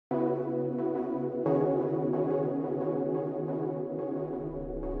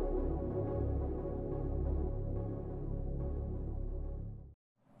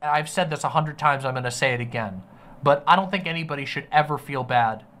I've said this 100 times, I'm going to say it again, but I don't think anybody should ever feel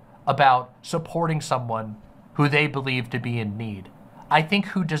bad about supporting someone who they believe to be in need. I think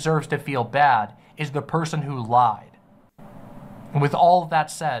who deserves to feel bad is the person who lied. And with all of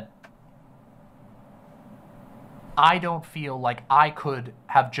that said, I don't feel like I could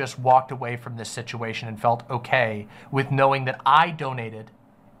have just walked away from this situation and felt okay with knowing that I donated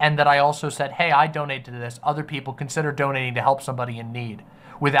and that I also said, hey, I donated to this. Other people consider donating to help somebody in need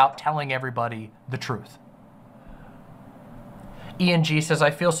without telling everybody the truth. Ian G says, I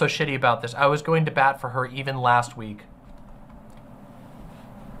feel so shitty about this. I was going to bat for her even last week.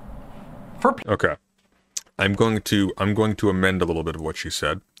 Okay. I'm going to amend a little bit of what she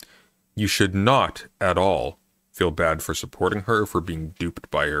said. You should not at all feel bad for supporting her, for being duped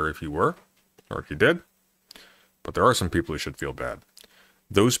by her if you were, or if you did. But there are some people who should feel bad.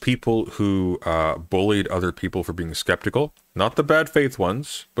 Those people who bullied other people for being skeptical, not the bad faith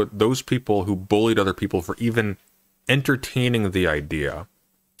ones, but those people who bullied other people for even entertaining the idea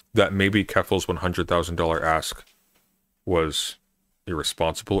that maybe Keffals' $100,000 ask was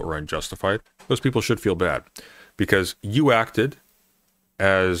irresponsible or unjustified, those people should feel bad. Because you acted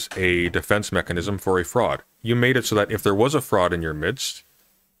as a defense mechanism for a fraud. You made it so that if there was a fraud in your midst,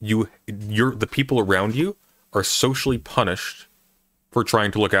 the people around you are socially punished for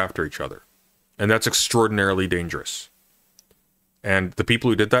trying to look after each other. And that's extraordinarily dangerous. And the people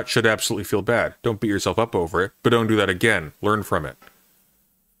who did that should absolutely feel bad. Don't beat yourself up over it, but don't do that again. Learn from it.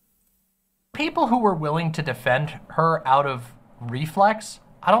 People who were willing to defend her out of reflex,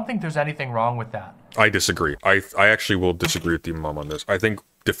 I don't think there's anything wrong with that. I disagree. I actually will disagree with the Mom on this. I think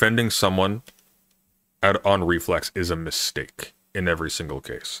defending someone on reflex is a mistake in every single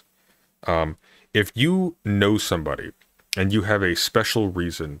case. If you know somebody and you have a special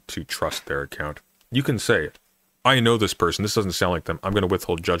reason to trust their account, you can say, I know this person, this doesn't sound like them, I'm going to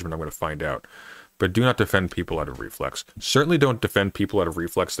withhold judgment, I'm going to find out. But do not defend people out of reflex. Certainly don't defend people out of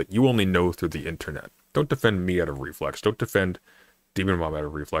reflex that you only know through the internet. Don't defend me out of reflex. Don't defend Demon Mom out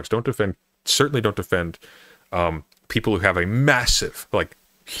of reflex. Certainly don't defend people who have a massive, like,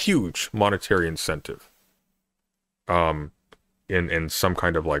 huge monetary incentive in some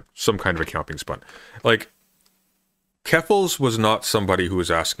kind of account being spun. Like, Keffals was not somebody who was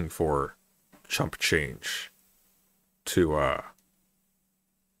asking for chump change to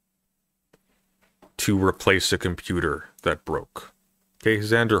replace a computer that broke. Okay,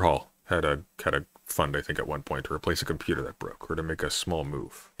 Xander Hall had a fund, I think, at one point to replace a computer that broke, or to make a small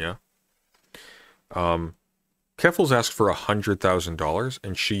move, yeah? Keffals asked for $100,000,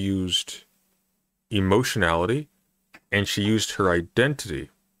 and she used emotionality, and she used her identity,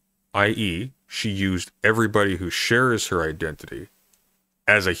 i.e., she used everybody who shares her identity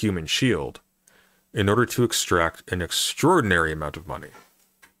as a human shield in order to extract an extraordinary amount of money.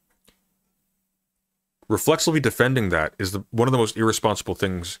 Reflexively defending that is one of the most irresponsible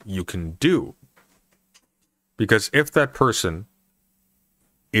things you can do. Because if that person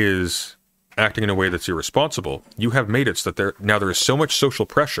is acting in a way that's irresponsible, you have made it so that there is so much social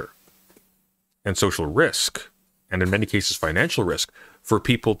pressure and social risk, and in many cases financial risk, for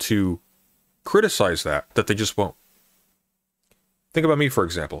people to criticize that they just won't. Think about me, for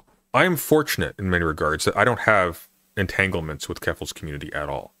example. I am fortunate in many regards that I don't have entanglements with Keffals' community at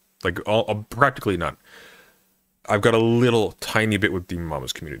all. Like, practically none. I've got a little tiny bit with Demon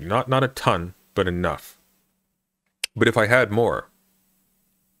Mama's community. Not a ton, but enough. But if I had more,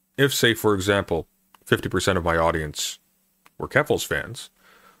 if, say, for example, 50% of my audience were Keffals fans,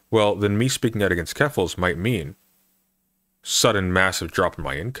 well, then me speaking out against Keffals might mean sudden massive drop in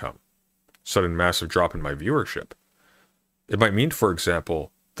my income, sudden massive drop in my viewership. It might mean, for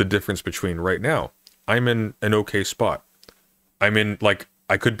example, the difference between right now, I'm in an okay spot. I'm in, like,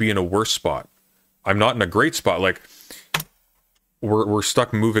 I could be in a worse spot. I'm not in a great spot. Like, we're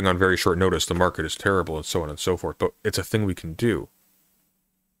stuck moving on very short notice. The market is terrible and so on and so forth. But it's a thing we can do.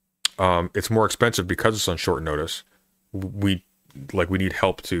 It's more expensive because it's on short notice. We need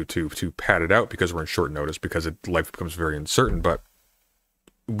help to pad it out because we're in short notice, because life becomes very uncertain. But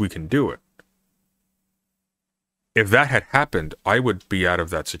we can do it. If that had happened, I would be out of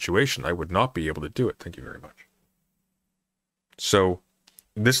that situation. I would not be able to do it. Thank you very much. So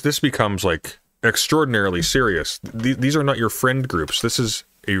this becomes, like, extraordinarily serious. These are not your friend groups. This is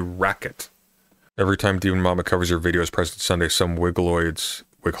a racket. Every time Demon Mama covers your videos, President Sunday, some wiggleoids,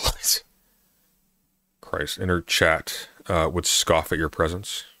 Christ, in her chat would scoff at your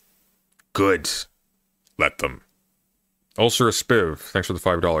presence. Good. Let them. Ulcerous Spiv, thanks for the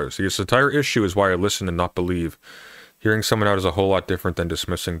 $5. This entire issue is why I listen and not believe. Hearing someone out is a whole lot different than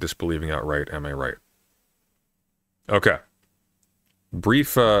dismissing, disbelieving outright. Am I right? Okay. Very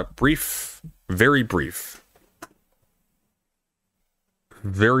brief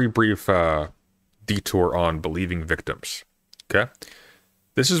detour on believing victims. Okay?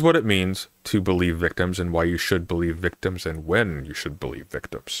 This is what it means to believe victims and why you should believe victims and when you should believe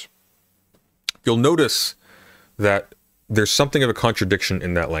victims. You'll notice that there's something of a contradiction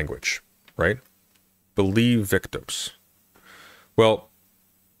in that language, right? Believe victims. Well,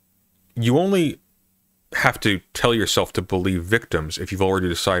 you only have to tell yourself to believe victims if you've already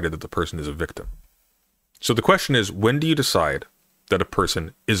decided that the person is a victim. So the question is, when do you decide that a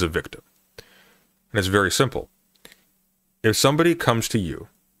person is a victim? And it's very simple. If somebody comes to you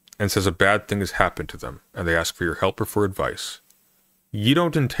and says a bad thing has happened to them and they ask for your help or for advice, you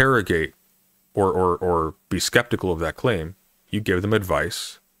don't interrogate or be skeptical of that claim. You give them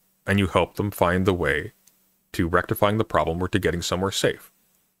advice and you help them find the way to rectifying the problem or to getting somewhere safe.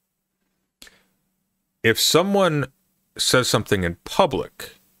 If someone says something in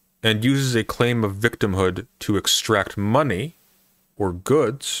public and uses a claim of victimhood to extract money or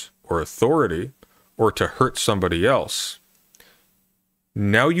goods or authority or to hurt somebody else,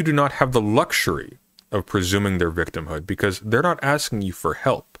 now you do not have the luxury of presuming their victimhood because they're not asking you for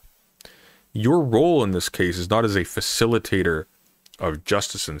help. Your role in this case is not as a facilitator of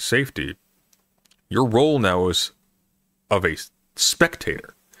justice and safety. Your role now is of a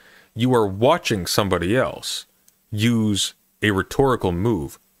spectator. You are watching somebody else use a rhetorical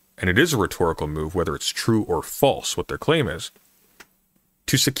move, and it is a rhetorical move, whether it's true or false, what their claim is,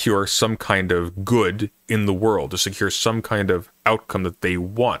 to secure some kind of good in the world, to secure some kind of outcome that they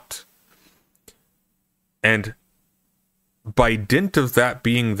want. And by dint of that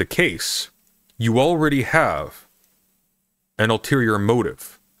being the case, you already have an ulterior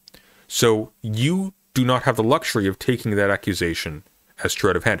motive. So you do not have the luxury of taking that accusation as true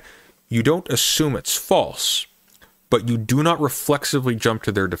out of hand. You don't assume it's false, but you do not reflexively jump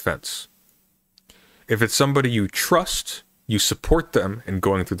to their defense. If it's somebody you trust, you support them in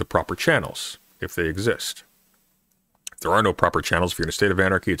going through the proper channels, if they exist. If there are no proper channels, if you're in a state of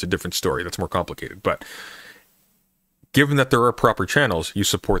anarchy, it's a different story. That's more complicated. But given that there are proper channels, you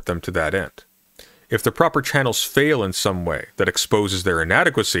support them to that end. If the proper channels fail in some way that exposes their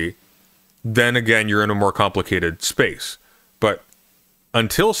inadequacy, then again, you're in a more complicated space. But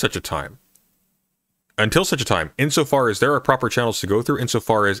until such a time, insofar as there are proper channels to go through,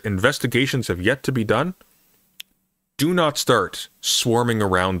 insofar as investigations have yet to be done, do not start swarming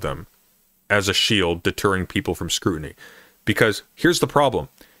around them as a shield deterring people from scrutiny. Because here's the problem.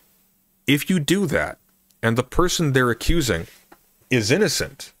 If you do that, and the person they're accusing is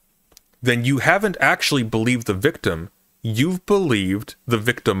innocent, then you haven't actually believed the victim, you've believed the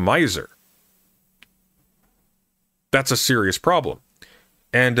victimizer. That's a serious problem.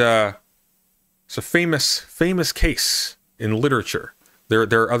 And it's a famous case in literature.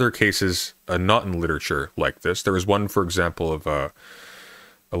 There are other cases not in literature like this. There was one, for example, of a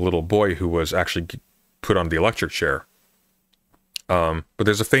little boy who was actually put on the electric chair. But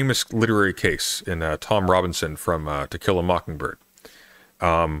there's a famous literary case in Tom Robinson from To Kill a Mockingbird.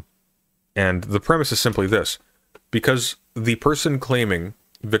 And the premise is simply this. Because the person claiming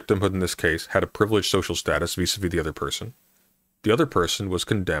victimhood in this case had a privileged social status vis-a-vis the other person was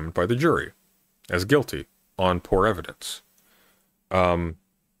condemned by the jury as guilty on poor evidence. And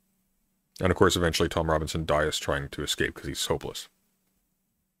of course, eventually Tom Robinson dies trying to escape because he's hopeless.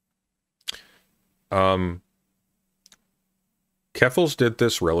 Keffals did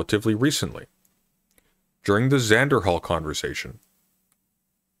this relatively recently. During the Zanderhal conversation,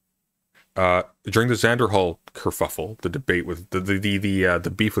 during the Zanderhal kerfuffle, the debate with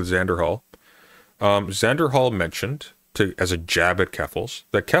the beef with Zanderhal, Zanderhal mentioned, as a jab at Keffals,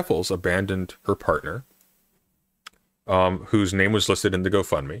 that Keffals abandoned her partner, whose name was listed in the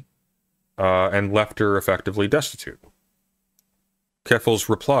GoFundMe, and left her effectively destitute. Keffals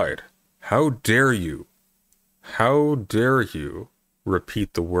replied, "How dare you? How dare you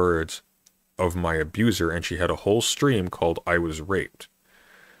repeat the words of my abuser?" And she had a whole stream called "I Was Raped."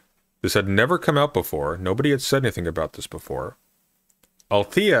 This had never come out before. Nobody had said anything about this before.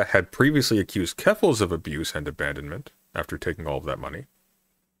 Althea had previously accused Keffals of abuse and abandonment after taking all of that money.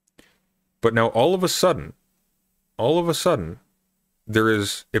 But now all of a sudden,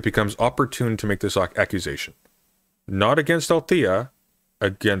 it becomes opportune to make this accusation. Not against Althea,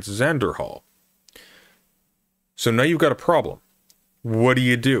 against Zanderhal. So now you've got a problem. What do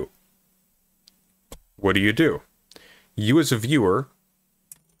you do? What do you do? You as a viewer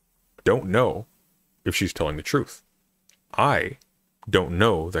don't know if she's telling the truth. I don't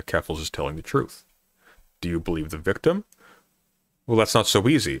know that Keffals is telling the truth. Do you believe the victim? Well, that's not so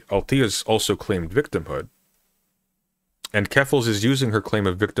easy. Althea's also claimed victimhood. And Keffals is using her claim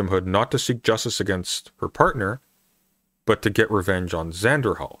of victimhood not to seek justice against her partner, but to get revenge on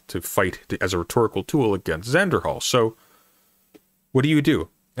Xanderhal, to fight as a rhetorical tool against Xanderhal. So, what do?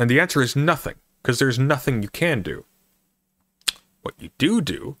 And the answer is nothing, because there's nothing you can do. What you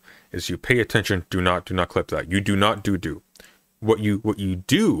do is you pay attention. Do not clip that. You do not do. What you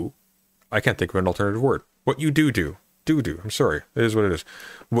do, I can't think of an alternative word. What you do. I'm sorry. It is what it is.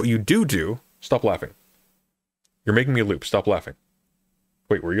 What you do, stop laughing. You're making me loop. Stop laughing.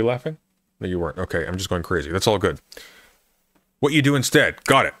 Wait, were you laughing? No, you weren't. Okay, I'm just going crazy. That's all good. What you do instead.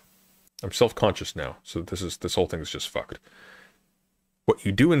 Got it. I'm self-conscious now, so this whole thing is just fucked. What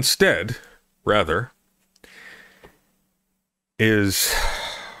you do instead, rather, is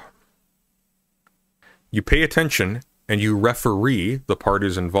you pay attention and you referee the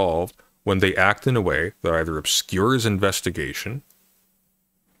parties involved when they act in a way that either obscures investigation,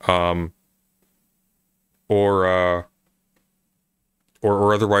 or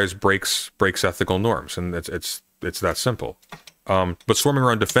otherwise breaks ethical norms, and it's that simple. But swarming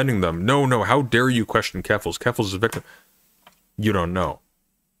around defending them, no, how dare you question Keffals? Keffals is a victim. You don't know.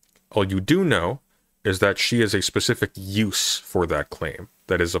 All you do know is that she is a specific use for that claim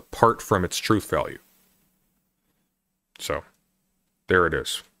that is apart from its truth value. So, there it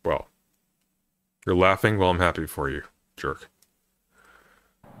is. Well, you're laughing? Well, I'm happy for you, jerk.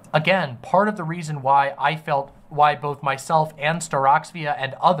 Again, part of the reason why both myself and Staroxvia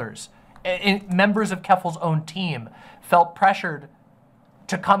and others, members of Keffals' own team, felt pressured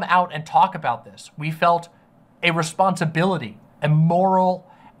to come out and talk about this. We felt a responsibility, a moral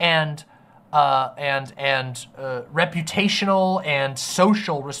and reputational and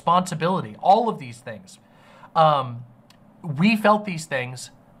social responsibility. All of these things. We felt these things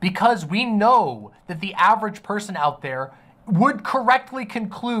because we know that the average person out there would correctly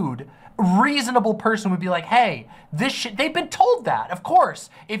conclude, a reasonable person would be like, hey, they've been told that. Of course,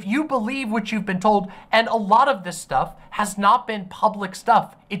 if you believe what you've been told, and a lot of this stuff has not been public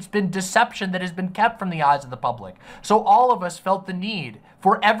stuff. It's been deception that has been kept from the eyes of the public. So all of us felt the need,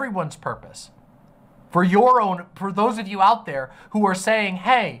 for everyone's purpose, for those of you out there who are saying,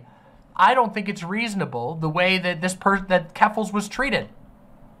 hey, I don't think it's reasonable the way that that Keffals was treated.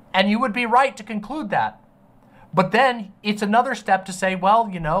 And you would be right to conclude that. But then it's another step to say, well,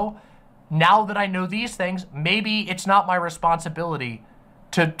 you know, now that I know these things, maybe it's not my responsibility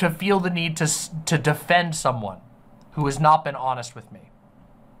to feel the need to defend someone who has not been honest with me.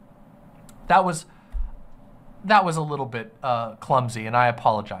 That was a little bit clumsy, and I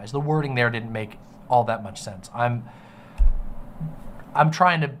apologize. The wording there didn't make all that much sense. I'm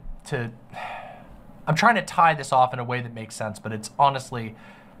trying to tie this off in a way that makes sense, but it's honestly,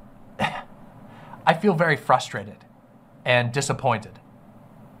 I feel very frustrated and disappointed